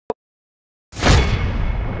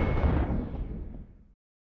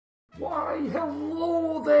Why,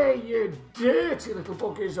 hello there, you dirty little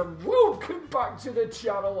buggers, and welcome back to the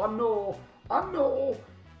channel. I know,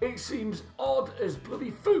 it seems odd as bloody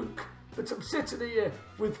fook that I'm sitting here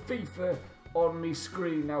with FIFA on my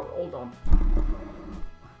screen. Now, hold on.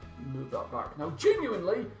 Move that back. Now,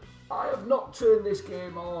 genuinely, I have not turned this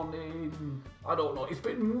game on in, I don't know, it's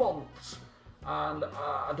been months. And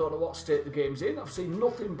I don't know what state the game's in. I've seen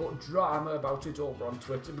nothing but drama about it over on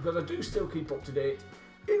Twitter because I do still keep up to date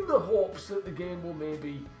in the hopes that the game will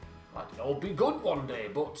maybe, I don't know, be good one day.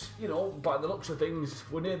 But, you know, by the looks of things,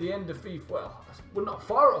 we're near the end of FIFA. Well, we're not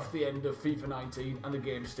far off the end of FIFA 19 and the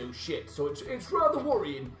game's still shit. So it's rather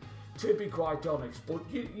worrying, to be quite honest. But,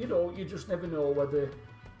 you know, you just never know whether...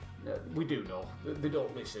 we do know. They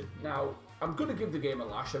don't listen. Now, I'm going to give the game a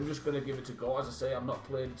lash. I'm just going to give it a go. As I say, I've not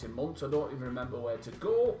played it in months. I don't even remember where to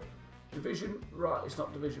go. Division... Right, it's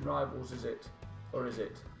not Division Rivals, is it? Or is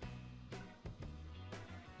it?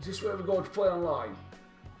 Is this where we go to play online?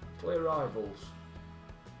 Play Rivals.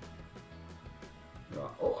 Right.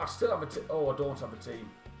 Oh, I still have a team. Oh, I don't have a team.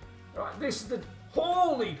 Right, this is the...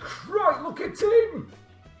 Holy Christ, look at him!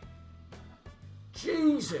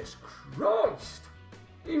 Jesus Christ!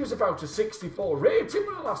 He was about a 64 rating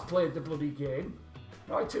when I last played the bloody game.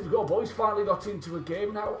 Right, here we go, boys. Finally got into a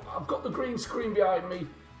game. Now, I've got the green screen behind me.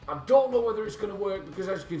 I don't know whether it's going to work because,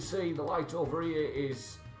 as you can see, the light over here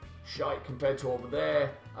is shite compared to over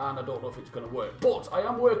there. And I don't know if it's going to work. But I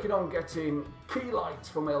am working on getting key lights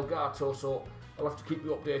from Elgato, so I'll have to keep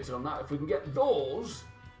you updated on that. If we can get those,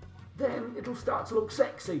 then it'll start to look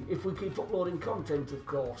sexy if we keep uploading content, of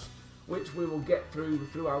course, which we will get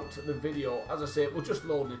throughout the video. As I say, we're just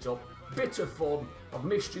loading it up. Bit of fun. I've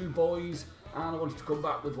missed you boys, and I wanted to come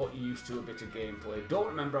back with what you used to, a bit of gameplay. Don't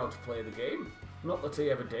remember how to play the game. Not that I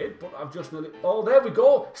ever did, but I've just nearly... Oh, there we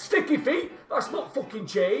go. Sticky feet. That's not fucking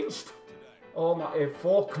changed. Oh my...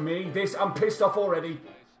 fuck me. This... I'm pissed off already.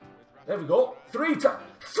 There we go. Three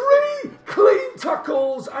clean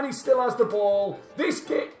tackles, and he still has the ball. This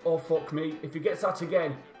kick... Oh, fuck me. If he gets that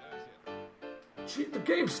again... The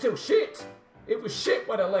game's still shit. It was shit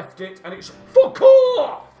when I left it, and it's fuck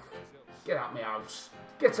off! Get out my house.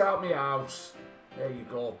 Get out my house. There you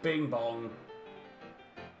go. Bing bong.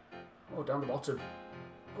 Oh, down the bottom.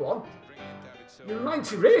 Go on. You're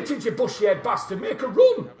 90 rated, you bushy-head bastard. Make a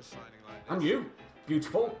run. And you.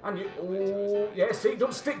 Beautiful. And you. Oh, yeah, see, it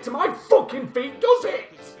don't stick to my fucking feet, does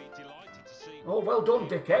it? Oh, well done,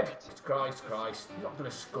 dickhead. Christ. You're not going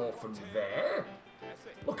to score from there.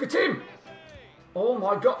 Look at him. Oh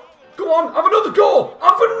my God. Go on, have another go.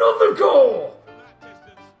 Have another go.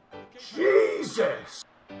 Jesus.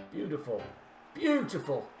 Beautiful.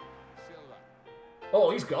 Beautiful.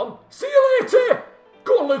 Oh, he's gone. See you later.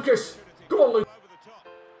 Go on, Lucas. Go on, Lucas.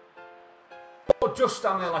 Oh, just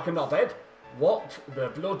stand there like a knobhead. What the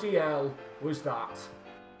bloody hell was that?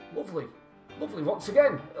 Lovely. Lovely once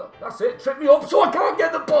again. That's it. Trip me up so I can't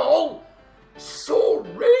get the ball. So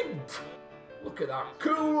rigged. Look at that.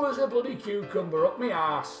 Cool as a bloody cucumber up my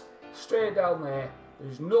arse. Straight down there.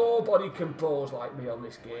 There's nobody composed like me on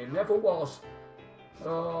this game. Never was.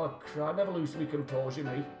 Oh, I never lose my composure,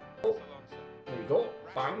 me. Oh, there you go.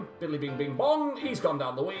 Bang. Billy bing bing bong. He's gone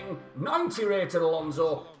down the wing. 90 rated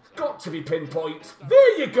Alonso. Got to be pinpoint.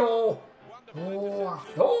 There you go. Oh, I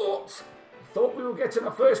thought we were getting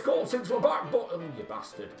our first goal since we're back, but... Oh, you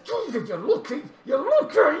bastard. Jesus, you're lucky. You're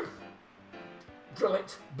lucky. Drill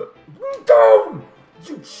it, but down!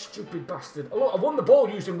 You stupid bastard. Oh, look, I won the ball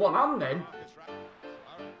using one hand then.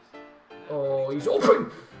 Oh, he's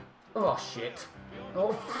open. Oh, shit.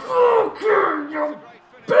 Oh, fuck you, you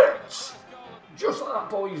bitch! Just like that,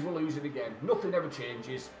 boys, we're losing again. Nothing ever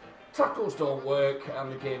changes. Tackles don't work,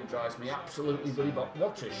 and the game drives me absolutely bloody but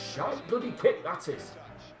what a shite bloody kick that is.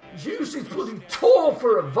 He used his bloody toe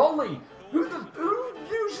for a volley. Who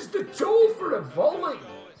uses the toe for a volley?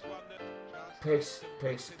 Piss.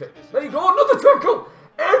 There you go, another tackle!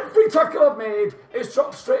 Every tackle I've made is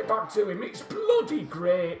dropped straight back to him. It's bloody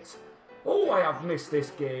great. Oh, I have missed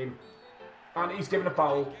this game. And he's given a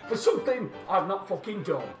foul for something I've not fucking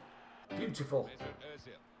done. Beautiful.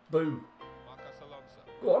 Boom.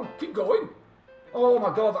 Go on, keep going. Oh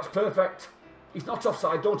my God, that's perfect. He's not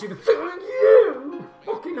offside, don't even think you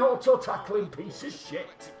fucking auto-tackling piece of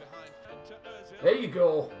shit. There you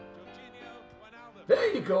go.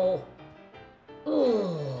 There you go.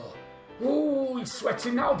 Oh, he's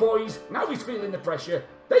sweating now, boys. Now he's feeling the pressure.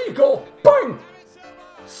 There you go. Bang!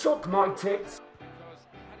 Suck my tits.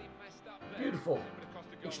 Beautiful.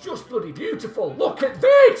 It's just bloody beautiful. Look at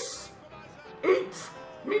this. Eat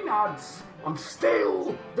me nads, I'm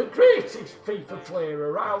still the greatest FIFA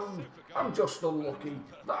player around. I'm just unlucky.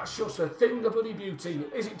 That's just a thing of bloody beauty.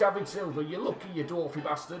 Is it, David Silva? You're lucky, you dwarfy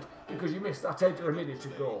bastard, because you missed that header a minute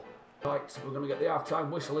ago. Right, we're going to get the half-time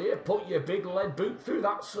whistle here. Put your big lead boot through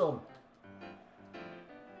that, son.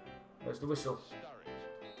 There's the whistle.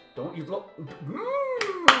 Don't you block...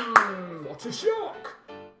 what a shock.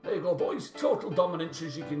 There you go, boys. Total dominance,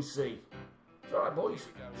 as you can see. It's alright, boys.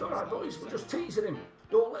 It's alright, boys. We're just teasing him.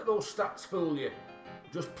 Don't let those stats fool you.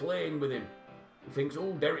 Just playing with him. He thinks,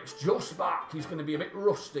 oh, Derek's just back. He's going to be a bit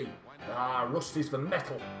rusty. Ah, rusty's for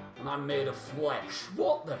metal. And I'm made of flesh.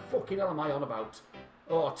 What the fucking hell am I on about?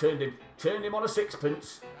 Oh, I turned him. Turned him on a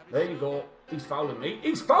sixpence. There you go. He's fouling me.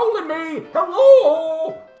 He's fouling me!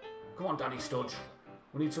 Hello! Come on, Danny Studge.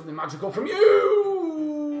 We need something magical from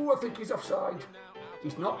you! I think he's offside.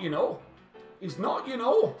 He's not, you know. He's not, you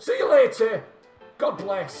know. See you later. God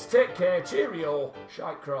bless. Take care. Cheerio.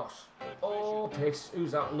 Shite cross. Oh, piss.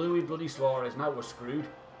 Who's that? Louis bloody Suarez. Now we're screwed.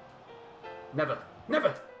 Never.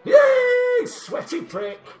 Never. Yay! Sweaty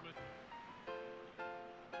prick.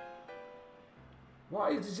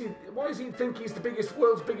 Why does he think he's the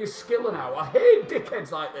world's biggest skiller now? I hate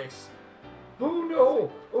dickheads like this. Oh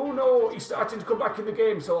no. Oh no. He's starting to come back in the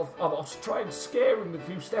game, so I'll try and scare him with a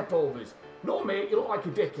few step overs. No, mate, you look like a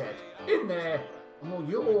dickhead. In there. Oh,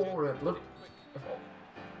 you're a bloody...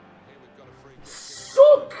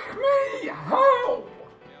 Suck me! How?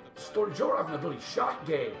 Sturridge, you're having a bloody shite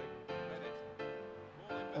game.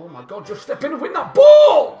 Oh my God, just step in and win that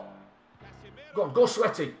ball! Go on, go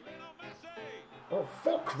Sweaty. Oh,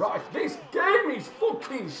 fuck right. This game is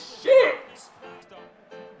fucking shit!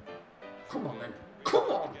 Come on, then. Come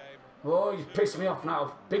on! Oh, you pissed me off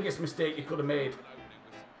now. Biggest mistake you could have made.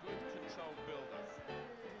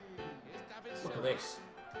 Look at this.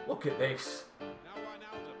 Look at this.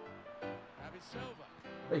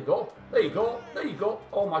 There you go. There you go. There you go.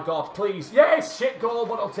 Oh my God, please. Yes, shit goal,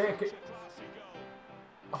 but I'll take it.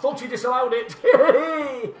 I thought he disallowed it.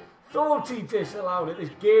 Thought he disallowed it. This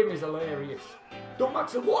game is hilarious. Don't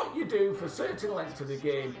matter what you do for a certain length of the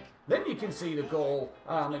game, then you can see the goal,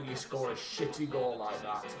 and then you score a shitty goal like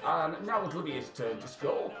that. And now it's bloody his turn to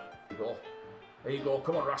score. There you go. There you go.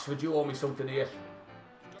 Come on, Rashford, you owe me something here.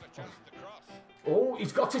 Oh,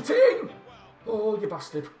 he's got it in! Oh, you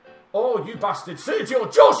bastard. Oh, you bastard.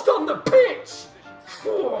 Sergio, just on the pitch!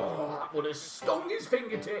 Oh, that would have stung his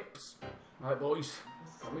fingertips. Right, boys.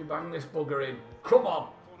 Let me bang this bugger in. Come on.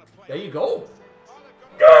 There you go.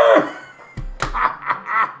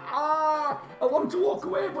 I want to walk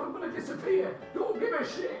away, but I'm going to disappear. Don't give a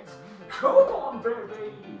shit. Come on,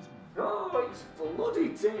 baby. Oh, it's bloody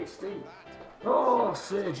tasty. Oh,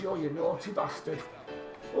 Sergio, you naughty bastard.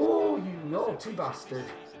 Oh, you naughty bastard.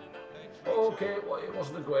 Okay, well, it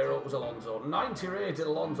wasn't Aguero, it was Alonso. 90 rated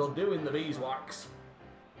Alonso doing the beeswax.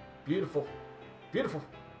 Beautiful. Beautiful.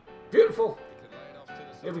 Beautiful.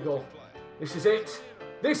 Here we go. This is it.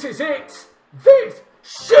 This is it. This.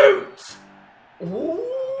 Shoot!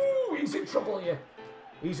 Ooh, he's in trouble here.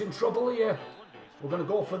 He's in trouble here. We're going to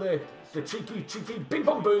go for the cheeky, bing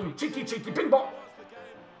bong boom. Cheeky, bing bong.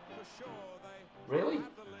 Really?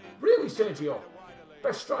 Really, Sergio?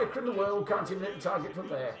 Best striker in the world, can't even hit the target from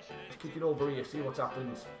there. Let's kick it over here, see what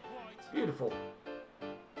happens. Beautiful.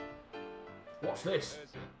 Watch this.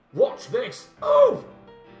 Watch this. Oh!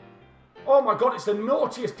 Oh my God, it's the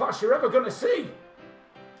naughtiest pass you're ever going to see.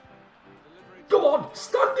 Go on,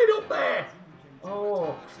 stand it up there.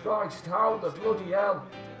 Oh, Christ, how the bloody hell.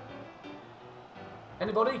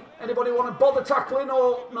 Anybody? Anybody want to bother tackling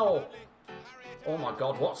or no? Oh my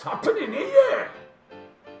God, what's happening here?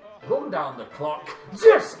 Run down the clock.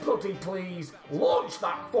 Yes, bloody please. Launch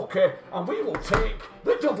that fucker and we will take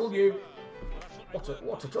the W.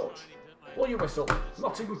 What a touch. Blow your whistle.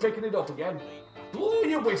 Not even picking it up again. Blow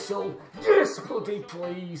your whistle. Yes, bloody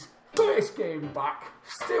please. First game back.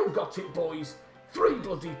 Still got it, boys.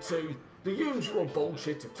 3-2. The usual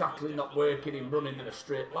bullshit of tackling not working, him running in a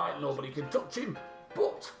straight line. Nobody can touch him.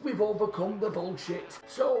 But we've overcome the bullshit.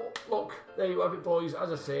 So, look, there you have it, boys.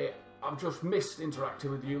 As I say, I've just missed interacting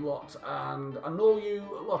with you lot, and I know you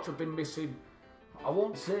lot have been missing, I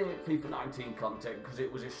won't say FIFA 19 content because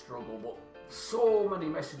it was a struggle, but so many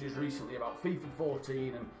messages recently about FIFA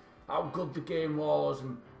 14 and how good the game was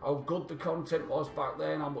and how good the content was back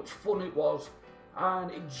then, how much fun it was, and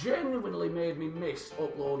it genuinely made me miss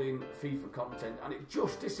uploading FIFA content, and it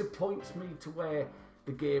just disappoints me to where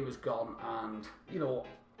the game has gone. And, you know,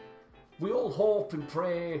 we all hope and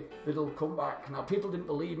pray that it'll come back. Now, people didn't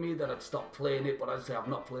believe me that I'd stopped playing it, but as I say, I've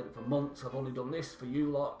not played it for months. I've only done this for you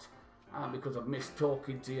lot, and because I've missed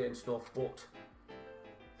talking to you and stuff. But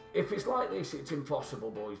if it's like this, it's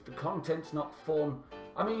impossible, boys. The content's not fun.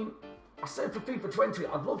 I mean, I said for FIFA 20,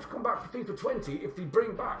 I'd love to come back for FIFA 20 if they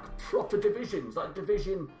bring back proper divisions, like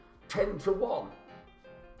Division 10 to 1.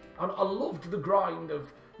 And I loved the grind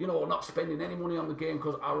of, you know, not spending any money on the game,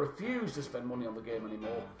 because I refuse to spend money on the game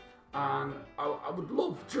anymore. And I would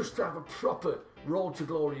love just to have a proper road to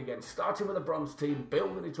glory again, starting with a bronze team,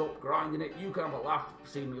 building it up, grinding it. You can have a laugh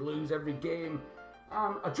seeing me lose every game.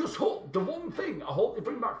 And I just hope, the one thing I hope they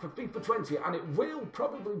bring back for FIFA 20, and it will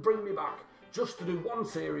probably bring me back just to do one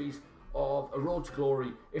series of a road to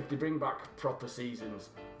glory if they bring back proper seasons,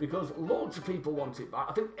 because loads of people want it back.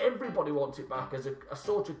 I think everybody wants it back as a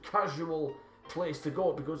sort of casual place to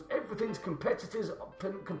go, because everything's competitive.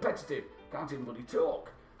 Can't even bloody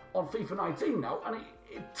talk on FIFA 19 now, and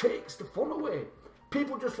it takes the fun away.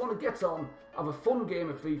 People just want to get on, have a fun game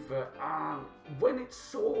of FIFA, and when it's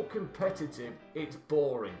so competitive, it's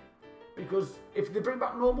boring. Because if they bring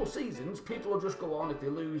back normal seasons, people will just go on. If they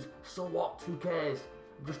lose, so what? Who cares?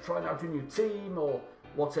 I'm just trying out a new team or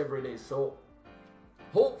whatever it is. So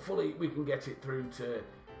hopefully we can get it through to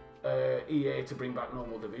EA to bring back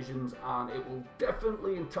normal divisions, and it will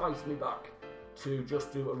definitely entice me back to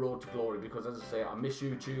just do a road to glory, because as I say, I miss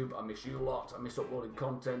YouTube, I miss you lot, I miss uploading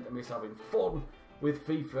content, I miss having fun with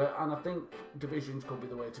FIFA, and I think divisions could be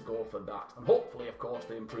the way to go for that. And hopefully, of course,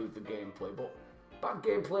 they improve the gameplay, but bad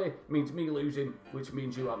gameplay means me losing, which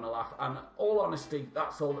means you having a laugh. And all honesty,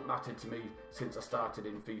 that's all that mattered to me since I started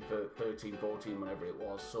in FIFA 13, 14, whenever it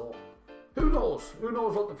was. So who knows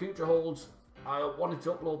what the future holds. I wanted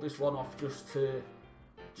to upload this one off just to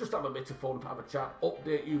have a bit of fun, have a chat,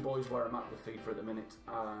 update you boys where I'm at with FIFA at the minute,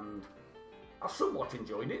 and I somewhat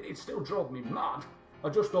enjoyed it. It still drove me mad. I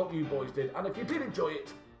just hope you boys did, and if you did enjoy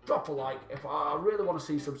it, drop a like. If I really want to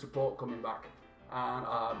see some support coming back, and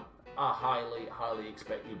I highly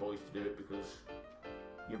expect you boys to do it, because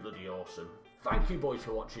you're bloody awesome. Thank you boys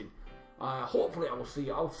for watching. Hopefully I will see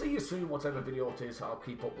you. I'll see you soon, whatever video it is. I'll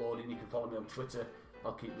keep uploading. You can follow me on Twitter.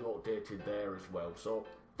 I'll keep you updated there as well. So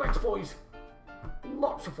thanks boys.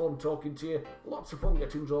 Lots of fun talking to you. Lots of fun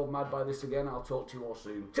getting drove mad by this again. I'll talk to you all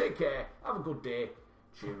soon. Take care. Have a good day.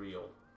 Cheerio.